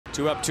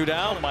2 up, 2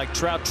 down. Mike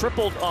Trout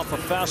tripled off a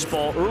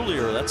fastball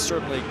earlier. That's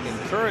certainly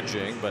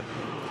encouraging, but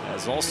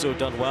has also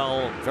done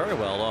well, very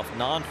well, off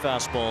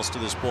non-fastballs to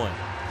this point.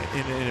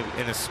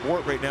 In a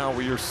sport right now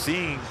where you're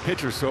seeing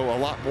pitchers throw a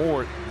lot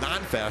more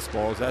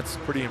non-fastballs, that's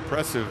pretty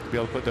impressive to be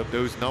able to put up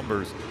those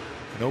numbers.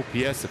 An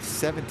OPS of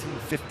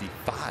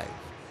 1755.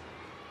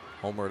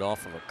 Homered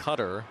off of a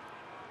cutter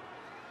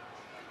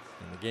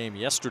in the game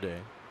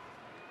yesterday.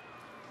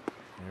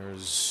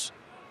 There's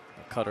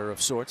a cutter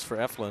of sorts for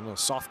Eflin, a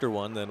softer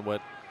one than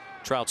what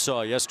Trout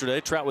saw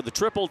yesterday. Trout with the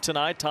triple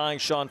tonight, tying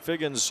Sean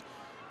Figgins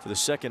for the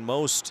second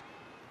most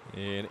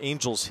in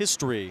Angels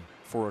history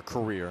for a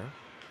career.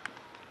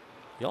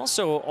 He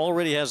also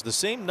already has the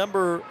same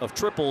number of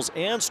triples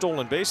and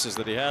stolen bases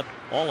that he had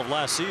all of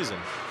last season.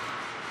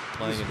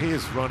 He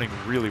is running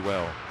really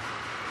well.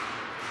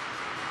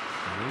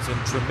 And he's in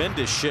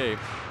tremendous shape.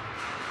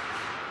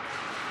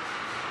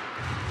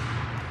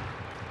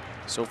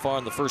 So far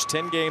in the first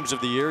 10 games of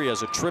the year, he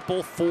has a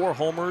triple, 4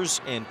 homers,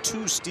 and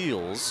 2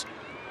 steals.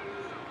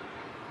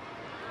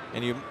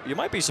 And you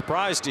might be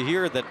surprised to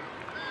hear that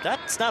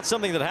that's not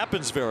something that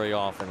happens very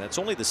often. It's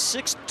only the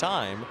 6th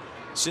time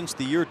since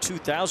the year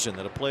 2000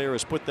 that a player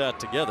has put that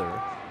together.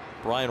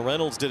 Brian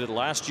Reynolds did it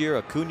last year.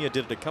 Acuna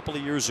did it a couple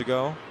of years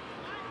ago.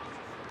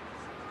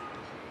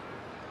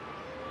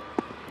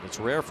 It's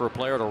rare for a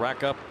player to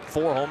rack up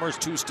 4 homers,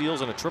 2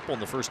 steals, and a triple in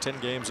the first 10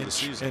 games of the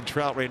season. And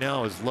Trout right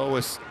now is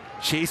lowest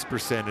chase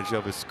percentage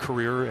of his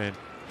career and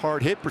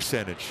hard hit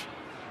percentage.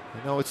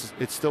 I know it's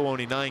still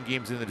only 9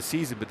 games into the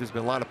season, but there's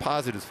been a lot of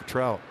positives for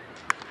Trout.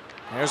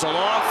 There's a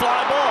long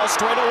fly ball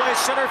straight away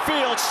center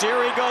field.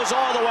 Siri goes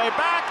all the way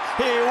back.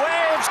 He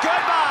waves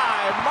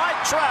goodbye.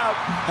 Mike Trout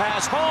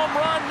has home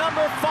run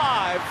number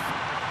 5.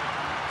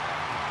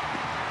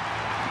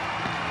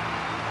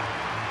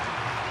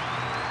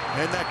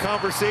 And that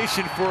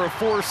conversation for a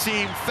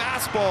 4-seam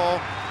fastball.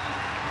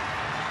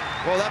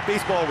 Well, that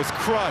baseball was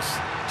crushed.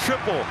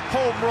 Triple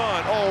home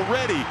run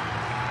already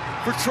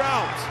for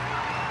Trout.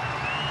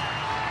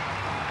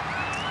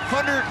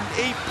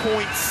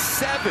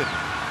 108.7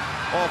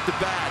 off the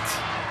bat.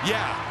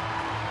 Yeah,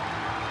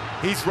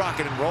 he's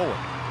rocking and rolling.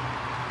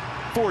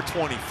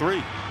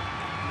 423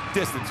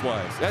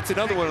 distance-wise. That's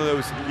another one of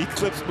those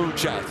eclipse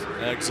moonshots.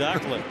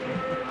 Exactly.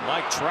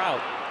 Mike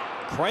Trout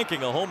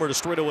cranking a homer to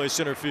straightaway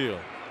center field.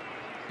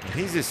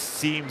 He just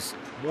seems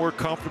more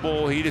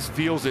comfortable. He just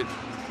feels it.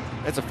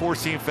 That's a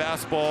 4-seam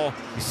fastball.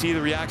 You see the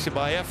reaction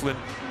by Eflin.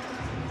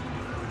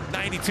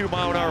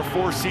 92-mile-an-hour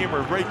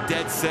 4-seamer right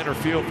dead center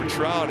field for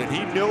Trout, and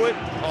he knew it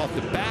off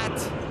the bat.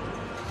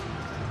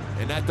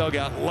 And that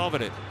dugout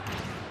loving it.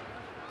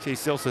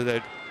 Chase Hill said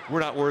that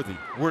we're not worthy.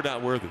 We're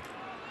not worthy.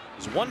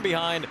 He's 1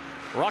 behind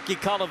Rocky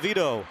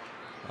Colavito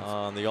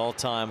on the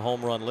all-time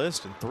home run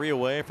list and 3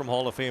 away from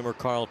Hall of Famer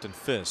Carlton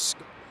Fisk.